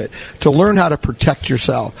behind it to learn how to protect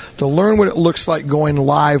yourself, to learn what it looks like going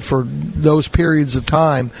live for those periods of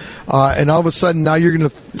time, and all of a sudden now you're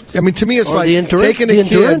going to. I mean, to me, it's like taking a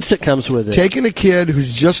endurance that comes with it. Taking a kid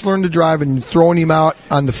who's just learned to drive and throwing him out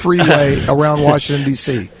on the freeway around Washington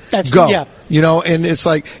D.C. Go, and it's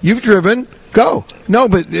like you've driven. Go. No,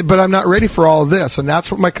 but I'm not ready for all of this, and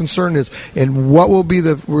that's what my concern is. And what will be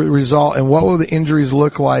the result, and what will the injuries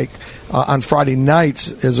look like on Friday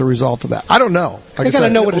nights as a result of that? I don't know. Like I got to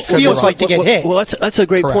know what it feels like to get hit. Well, that's a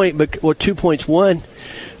great point. But 2 points. One,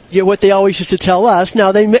 what they always used to tell us.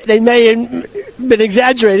 Now they may have been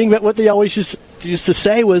exaggerating, but what they always used to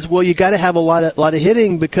say was, well, you got to have a lot of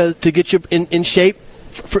hitting because to get you in shape.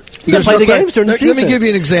 To play the games during the season. Let me give you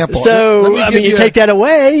an example. So, you take that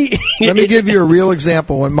away. Let me give you a real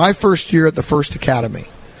example. In my first year at the First Academy,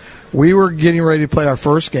 we were getting ready to play our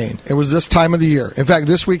first game. It was this time of the year. In fact,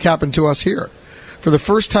 this week happened to us here. for the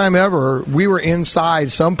first time ever, we were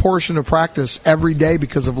inside some portion of practice every day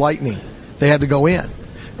because of lightning. They had to go in.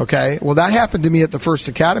 Okay, well, that happened to me at the First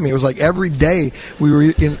Academy. It was like every day we were.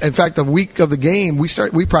 In fact, the week of the game,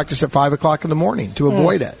 we practiced at 5 o'clock in the morning to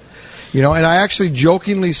avoid it. You know, and I actually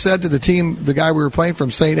jokingly said to the team, the guy we were playing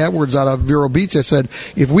from, St. Edwards out of Vero Beach, I said,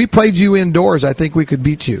 if we played you indoors, I think we could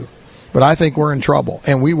beat you. But I think we're in trouble.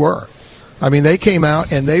 And we were. I mean, they came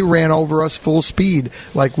out and they ran over us full speed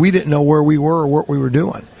like we didn't know where we were or what we were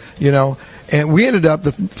doing. You know, and we ended up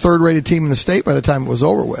the third-rated team in the state by the time it was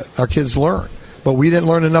over with. Our kids learned. But we didn't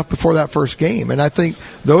learn enough before that first game. And I think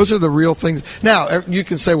those are the real things. Now, you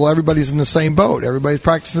can say, well, everybody's in the same boat. Everybody's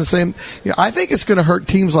practicing the same. You know, I think it's going to hurt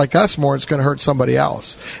teams like us more. It's going to hurt somebody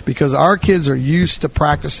else because our kids are used to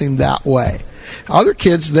practicing that way. Other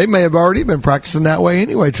kids, they may have already been practicing that way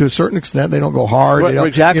anyway to a certain extent. They don't go hard. They don't,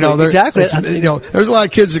 exactly. You know, Exactly. You know, there's a lot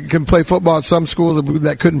of kids that can play football at some schools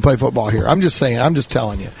that couldn't play football here. I'm just saying. I'm just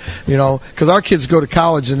telling you. You know, because our kids go to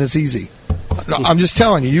college and it's easy. No, I'm just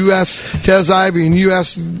telling you. You ask Tez Ivy and you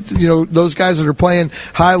ask, you know, those guys that are playing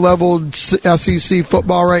high-level SEC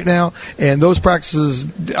football right now, and those practices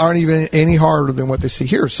aren't even any harder than what they see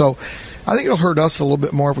here. So I think it'll hurt us a little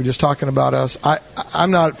bit more if we're just talking about us.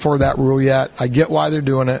 I'm not for that rule yet. I get why they're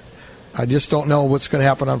doing it. I just don't know what's going to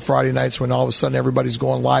happen on Friday nights when all of a sudden everybody's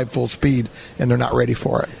going live full speed and they're not ready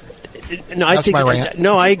for it. No,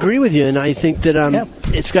 I agree with you, and I think that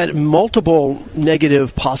it's got multiple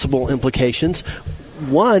negative possible implications.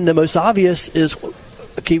 One, the most obvious is,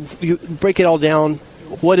 okay, you break it all down.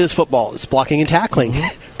 What is football? It's blocking and tackling.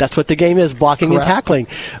 Mm-hmm. That's what the game is, blocking and tackling.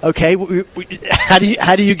 Okay, how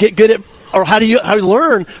do you get good at, or how do you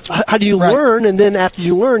learn? How do you learn, and then after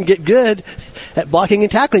you learn, get good at blocking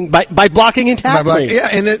and tackling by blocking and tackling? Yeah,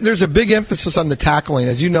 and there's a big emphasis on the tackling,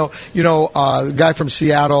 as you know. The guy from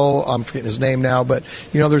Seattle, I'm forgetting his name now, but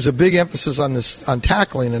you know, there's a big emphasis on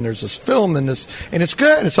tackling, and there's this film and it's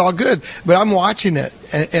good, it's all good. But I'm watching it,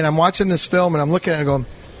 and I'm watching this film, and I'm looking at it and going,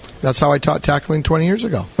 that's how I taught tackling 20 years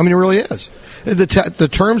ago. I mean, it really is. The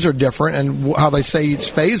terms are different, and how they say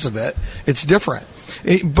each phase of it's different.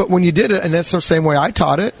 But when you did it, and that's the same way I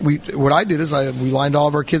taught it, what I did is we lined all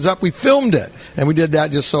of our kids up. We filmed it, and we did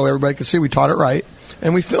that just so everybody could see we taught it right,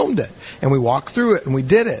 and we filmed it, and we walked through it, and we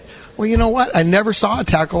did it. Well, you know what? I never saw a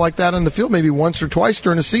tackle like that on the field, maybe once or twice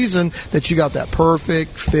during a season, that you got that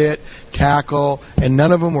perfect fit tackle, and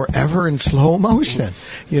none of them were ever in slow motion.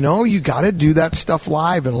 You know, you got to do that stuff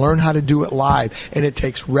live and learn how to do it live, and it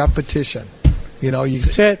takes repetition. You know,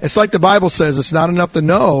 it's like the Bible says, it's not enough to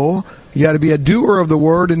know. You got to be a doer of the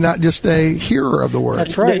word and not just a hearer of the word.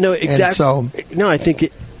 That's right. No, exactly. No, I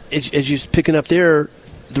think as you're picking up there,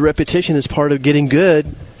 the repetition is part of getting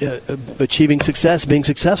good, achieving success, being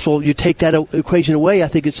successful. You take that equation away, I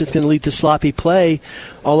think it's just going to lead to sloppy play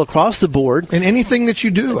all across the board. And anything that you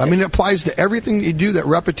do. I mean, it applies to everything that you do. That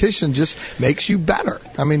repetition just makes you better.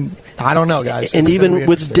 I mean, I don't know, guys. And even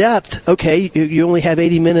with depth, okay, you only have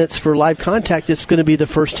 80 minutes for live contact. It's going to be the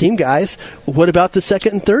first team guys. What about the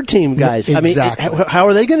second and third team guys? Exactly. I mean, how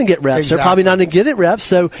are they going to get reps? Exactly. They're probably not going to get it reps.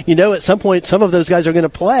 So, you know, at some point, some of those guys are going to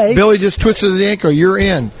play. Billy just twisted the ankle. You're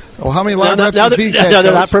in. Well, how many live reps does he get? No,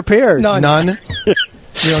 they're not prepared. None.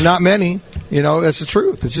 Not many. You know, that's the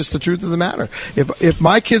truth. It's just the truth of the matter. If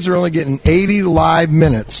my kids are only getting 80 live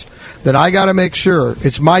minutes, then I got to make sure,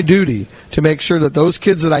 it's my duty to make sure that those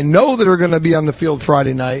kids that I know that are going to be on the field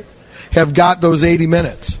Friday night have got those 80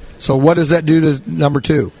 minutes. So what does that do to number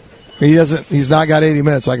two? He's not got 80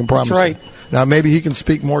 minutes, I can promise you. That's right. Now, maybe he can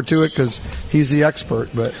speak more to it because he's the expert,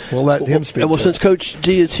 but we'll let him speak. Well, since Coach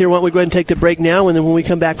D is here, why don't we go ahead and take the break now, and then when we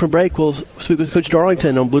come back from break, we'll speak with Coach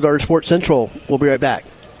Darlington on Blue Darter Sports Central. We'll be right back.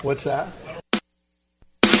 What's that?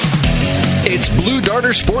 It's Blue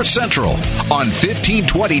Darter Sports Central on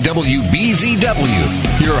 1520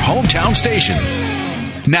 WBZW, your hometown station.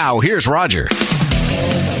 Now, here's Roger.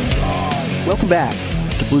 Welcome back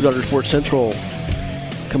to Blue Darter Sports Central,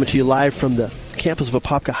 coming to you live from the campus of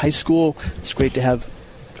Apopka High School. It's great to have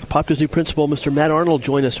Apopka's new principal, Mr. Matt Arnold,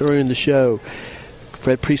 join us earlier in the show.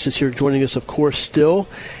 Fred Priest is here joining us, of course, still.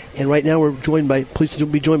 And right now we're pleased to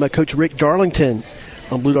be joined by Coach Rick Darlington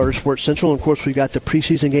on Blue Darter Sports Central. And, of course, we've got the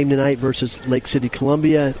preseason game tonight versus Lake City,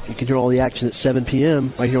 Columbia. You can hear all the action at 7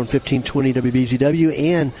 p.m. right here on 1520 WBZW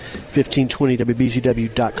and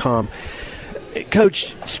 1520WBZW.com.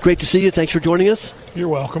 Coach, it's great to see you. Thanks for joining us. You're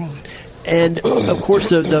welcome. And, of course,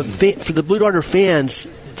 for the Blue Darter fans,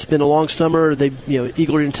 it's been a long summer. They,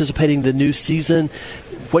 eagerly anticipating the new season.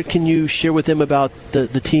 What can you share with them about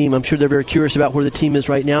the team? I'm sure they're very curious about where the team is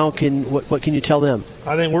right now. What can you tell them?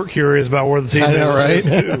 I think we're curious about where the team is, right?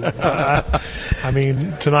 Too. I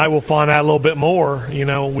mean, tonight we'll find out a little bit more.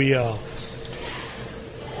 We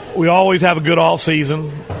we always have a good off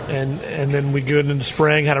season, and then we go into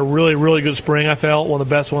spring. Had a really, really good spring, I felt. One of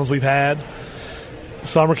the best ones we've had.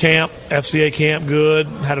 Summer camp, FCA camp, good.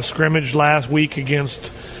 Had a scrimmage last week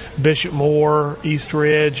against Bishop Moore, East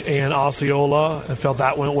Ridge, and Osceola, and felt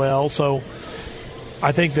that went well. So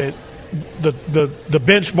I think that the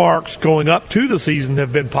benchmarks going up to the season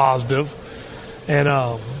have been positive. And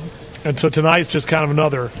so tonight's just kind of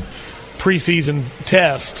another preseason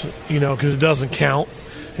test, because it doesn't count.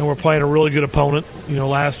 And we're playing a really good opponent.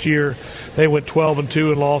 Last year they went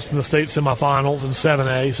 12-2 and lost in the state semifinals in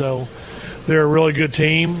 7A. So they're a really good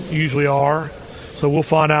team, usually are. So we'll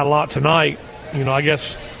find out a lot tonight. I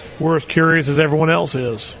guess we're as curious as everyone else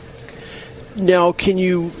is. Now, can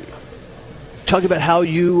you talk about how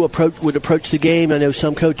you would approach the game? I know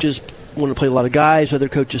some coaches want to play a lot of guys. Other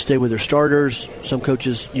coaches stay with their starters. Some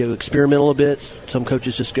coaches, experiment a little bit. Some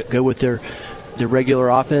coaches just go with their regular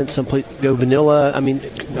offense. Some go vanilla. I mean,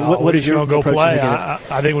 what is your approach to the game?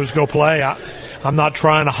 I think we'll just go play. I'm not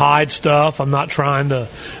trying to hide stuff. I'm not trying to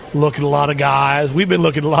look at a lot of guys. We've been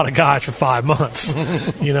looking at a lot of guys for 5 months.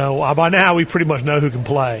 By now we pretty much know who can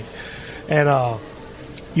play. And,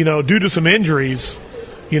 due to some injuries,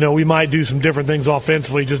 we might do some different things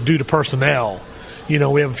offensively just due to personnel. We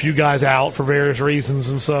have a few guys out for various reasons,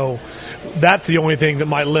 and so that's the only thing that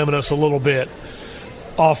might limit us a little bit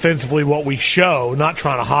offensively, what we show, not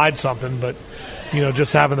trying to hide something, but,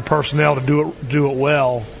 just having the personnel to do it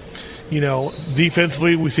well.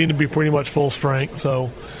 Defensively, we seem to be pretty much full strength,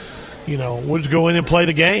 so, we'll just go in and play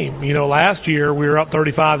the game. Last year we were up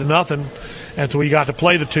 35-0, and so we got to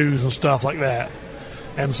play the twos and stuff like that.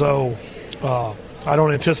 And so I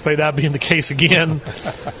don't anticipate that being the case again.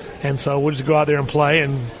 And so we'll just go out there and play,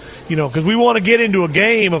 and because we want to get into a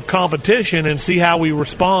game of competition and see how we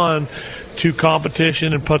respond to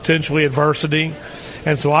competition and potentially adversity.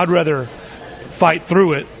 And so I'd rather fight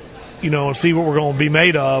through it, and see what we're going to be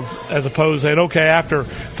made of, as opposed to saying, okay, after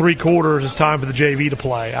 3 quarters it's time for the JV to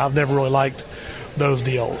play. I've never really liked those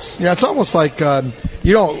deals. Yeah, it's almost like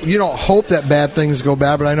you don't hope that bad things go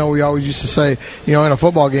bad, but I know we always used to say, in a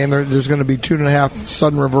football game there's going to be 2.5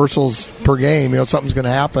 sudden reversals per game. Something's going to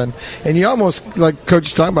happen, and you almost, like Coach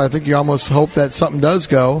is talking about, I think you almost hope that something does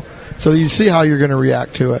go, so you see how you're going to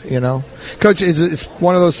react to it. Coach, it's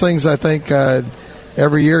one of those things. I think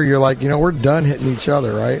every year you're like, we're done hitting each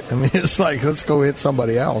other, right? I mean, it's like, let's go hit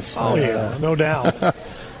somebody else. Oh yeah, no doubt.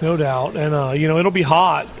 No doubt. And, it'll be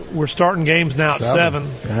hot. We're starting games now at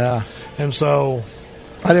 7. Yeah. And so.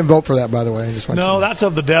 I didn't vote for that, by the way. That's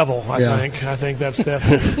of the devil, I think. I think that's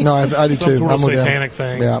definitely. No, I do too. Some sort of satanic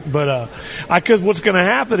thing. Yeah. But because what's going to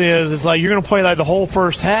happen is it's like you're going to play like the whole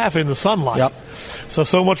first half in the sunlight. Yep.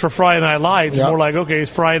 So much for Friday Night Lights. Yep. More like, okay, it's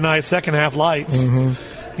Friday night, second half lights.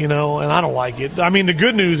 Mm-hmm. And I don't like it. I mean, the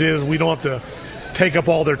good news is we don't have to take up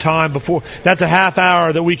all their time before. That's a half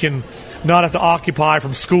hour that we can not have to occupy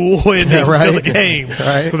from school into the game.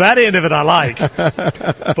 Right. So that end of it I like.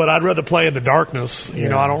 But I'd rather play in the darkness.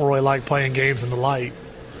 I don't really like playing games in the light.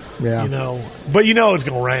 Yeah. But it's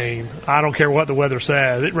going to rain. I don't care what the weather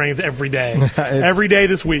says. It rains every day. Every day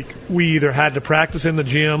this week we either had to practice in the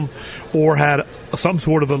gym or had some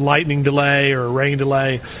sort of a lightning delay or a rain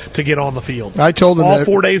delay to get on the field. I told them all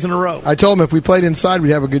 4 days in a row. I told them if we played inside,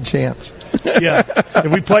 we'd have a good chance. Yeah.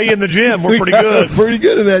 If we play in the gym, we're pretty good. Pretty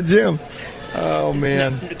good in that gym. Oh,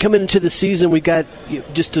 man. Coming into the season, we got,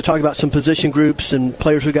 just to talk about some position groups and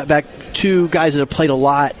players we got back, 2 guys that have played a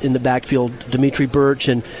lot in the backfield, Dimitri Birch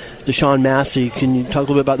and Deshaun Massey. Can you talk a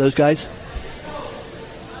little bit about those guys?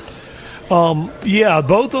 Yeah,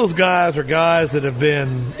 both those guys are guys that have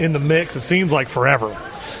been in the mix, it seems like forever.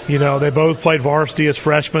 They both played varsity as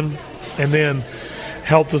freshmen and then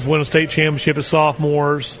helped us win a state championship as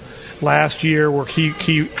sophomores. Last year were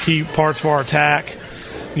key parts of our attack.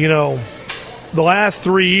 The last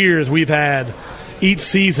 3 years we've had each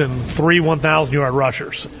season 3 1,000-yard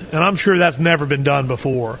rushers. And I'm sure that's never been done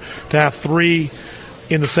before, to have 3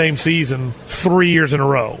 in the same season 3 years in a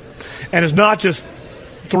row. And it's not just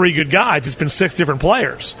 3 good guys. It's been 6 different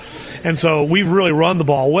players. And so we've really run the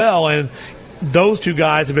ball well, and those 2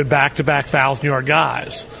 guys have been back-to-back 1,000-yard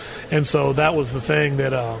guys. And so that was the thing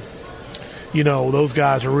that, those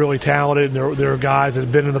guys are really talented. They're guys that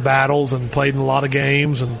have been in the battles and played in a lot of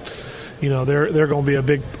games, and they're going to be a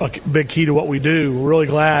big key to what we do. We're really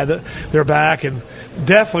glad that they're back, and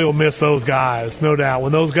definitely will miss those guys, no doubt.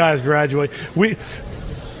 When those guys graduate,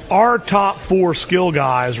 our top 4 skill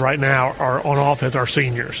guys right now are on offense are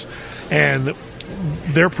seniors, and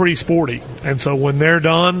they're pretty sporty. And so when they're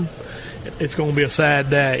done, it's going to be a sad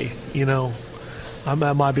day,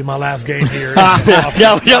 That might be my last game here.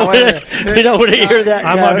 No, we don't want to hear that.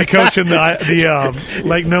 I might be coaching the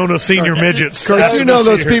Lake Nona senior midgets. Of course, you know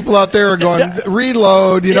those people out there are going,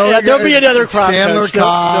 reload. There'll be another crowd. Chandler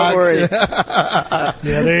Cox. Don't worry.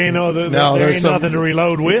 There ain't nothing to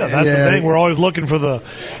reload with. That's the thing. We're always looking for the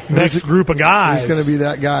next group of guys. Who's going to be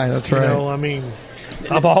that guy? That's right.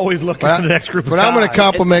 I'm always looking for the next group of guys. But I'm going to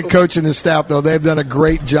compliment Coach and his staff, though. They've done a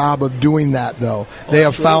great job of doing that, though. They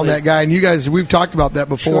have found that guy. And you guys, we've talked about that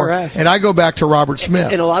before. Sure. And I go back to Robert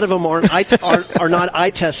Smith. And a lot of them are not eye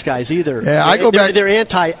test guys either. Yeah, I go back. They're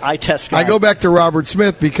anti-eye test guys. I go back to Robert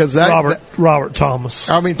Smith because Robert Thomas.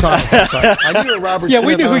 I mean Thomas. I'm sorry. I knew Robert Smith.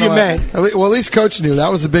 We knew who you meant. Well, at least Coach knew.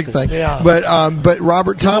 That was a big thing. Yeah. But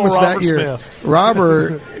Robert Thomas that year. Smith.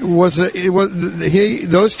 Robert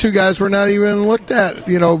those two guys were not even looked at,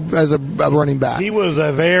 as a running back. He was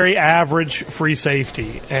a very average free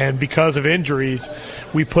safety, and because of injuries,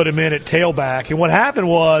 we put him in at tailback. And what happened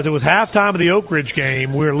was, it was halftime of the Oak Ridge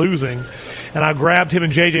game. We were losing, and I grabbed him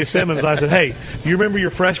and J.J. Simmons. And I said, "Hey, do you remember your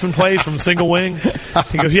freshman plays from single wing?"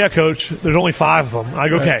 He goes, "Yeah, Coach. There's only 5 of them." I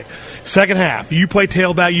go, "Okay. Second half, you play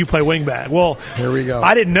tailback, you play wingback." Well, here we go.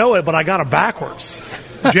 I didn't know it, but I got it backwards.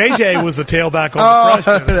 JJ was the tailback on the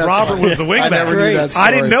freshman. Robert was the wingback. I never knew that story.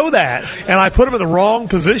 I didn't know that. And I put him in the wrong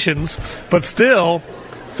positions, but still,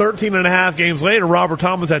 13 and a half games later, Robert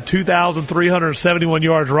Thomas had 2,371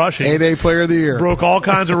 yards rushing. 8A player of the year. Broke all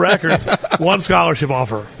kinds of records. One scholarship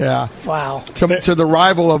offer. Yeah. Wow. To the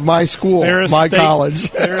rival of my school, college.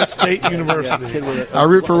 Harris State University. I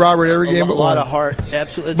root for Robert every game but one. A lot of heart.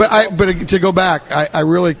 Absolutely. But to go back, I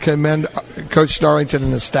really commend Coach Darlington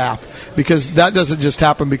and his staff, because that doesn't just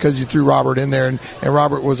happen because you threw Robert in there, and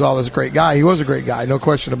Robert was all this great guy. He was a great guy, no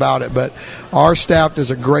question about it. But our staff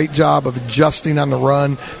does a great job of adjusting on the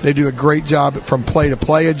run. They do a great job from play to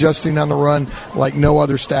play adjusting on the run like no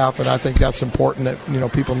other staff, and I think that's important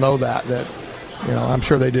that people know that I'm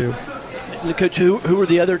sure they do. Coach, who were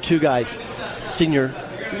the other two guys? Senior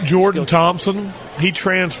Jordan Thompson. He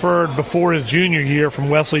transferred before his junior year from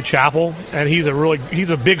Wesley Chapel, and he's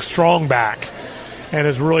a big, strong back, and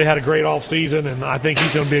has really had a great offseason, and I think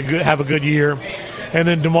he's going to have a good year. And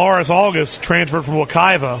then Damaris August transferred from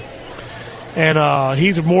Wekiva, and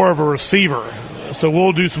he's more of a receiver. So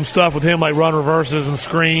we'll do some stuff with him, like run reverses and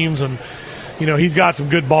screens, and he's got some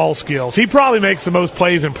good ball skills. He probably makes the most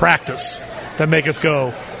plays in practice that make us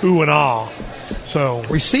go ooh and ah. So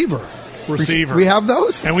receiver. We have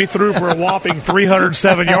those, and we threw for a whopping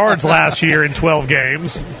 307 yards last year in 12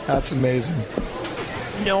 games. That's amazing.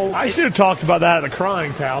 No, I should have talked about that at the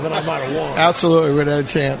Crying Towel. Then I might have won. Absolutely, we'd have had a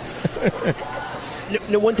chance.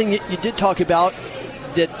 One thing you did talk about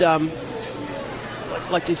that.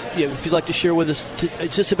 If you'd like to share with us,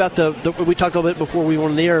 it's just about we talked a little bit before we went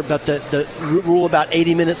on the air about the rule about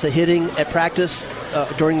 80 minutes of hitting at practice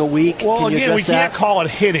during a week. Well, again, we can't call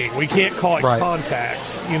it hitting. We can't call it right. Contact.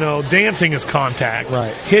 Dancing is contact.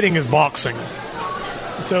 Right. Hitting is boxing.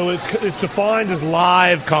 So it's defined as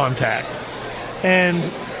live contact, and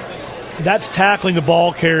that's tackling the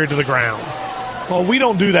ball carrier to the ground. Well, we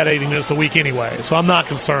don't do that 80 minutes a week anyway, so I'm not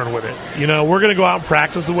concerned with it. We're going to go out and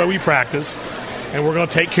practice the way we practice. And we're going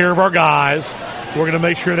to take care of our guys. We're going to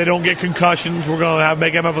make sure they don't get concussions. We're going to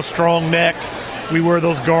make them have a strong neck. We wear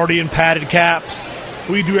those Guardian padded caps.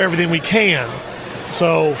 We do everything we can.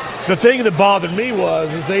 So the thing that bothered me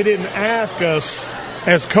is they didn't ask us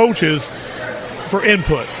as coaches for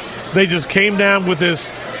input. They just came down with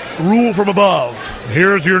this rule from above.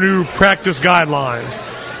 Here's your new practice guidelines.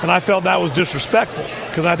 And I felt that was disrespectful,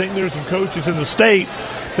 because I think there's some coaches in the state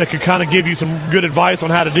that could kind of give you some good advice on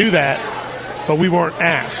how to do that. But we weren't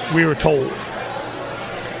asked. We were told.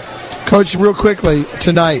 Coach, real quickly,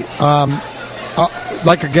 tonight,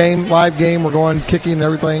 like a game, live game, we're going kicking and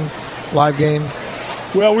everything, live game.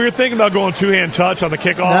 Well, we were thinking about going two-hand touch on the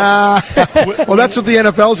kickoff. Well, that's what the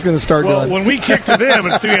NFL is going to start doing. When we kick to them,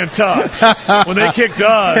 it's two-hand touch. When they kick to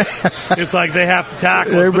us, it's like they have to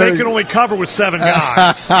tackle us. But they can only cover with 7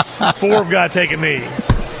 guys. 4 have got to take a knee.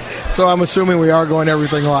 So I'm assuming we are going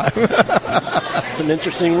everything live. Some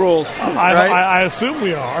interesting rules. I assume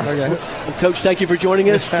we are. Okay. Well, Coach, thank you for joining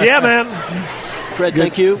us. Yeah, man. Fred,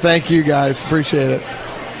 thank you. Thank you, guys. Appreciate it.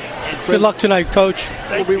 Fred, good luck tonight, Coach.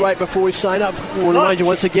 We'll be right before we sign up. We want to remind you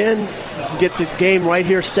once again, get the game right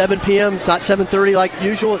here, 7 p.m. It's not 7:30 like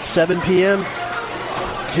usual. It's 7 p.m.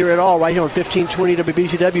 Hear it all right here on 1520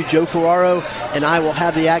 WBCW. Joe Ferraro and I will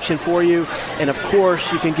have the action for you. And, of course,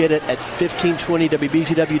 you can get it at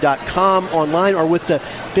 1520WBCW.com online or with the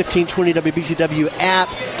 1520 WBCW app.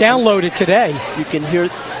 Download it today. You can hear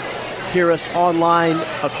us online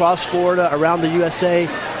across Florida, around the USA,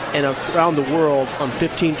 and around the world on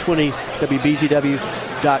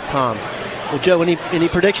 1520WBZW.com. Well, Joe, any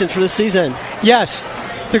predictions for this season? Yes,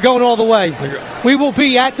 they're going all the way. We will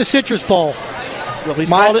be at the Citrus Bowl. Well, he's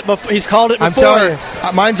called it before. I'm telling you,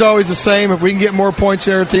 mine's always the same. If we can get more points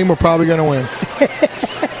in our team, we're probably going to win.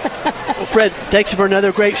 Well, Fred, thanks for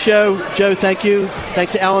another great show. Joe, thank you.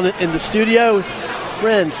 Thanks to Alan in the studio.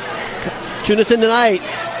 Friends, tune us in tonight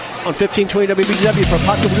on 1520 WBZW for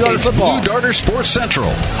Apopka Blue Darter It's football. Blue Darter Sports Central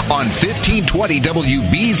on 1520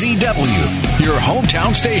 WBZW, your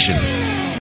hometown station.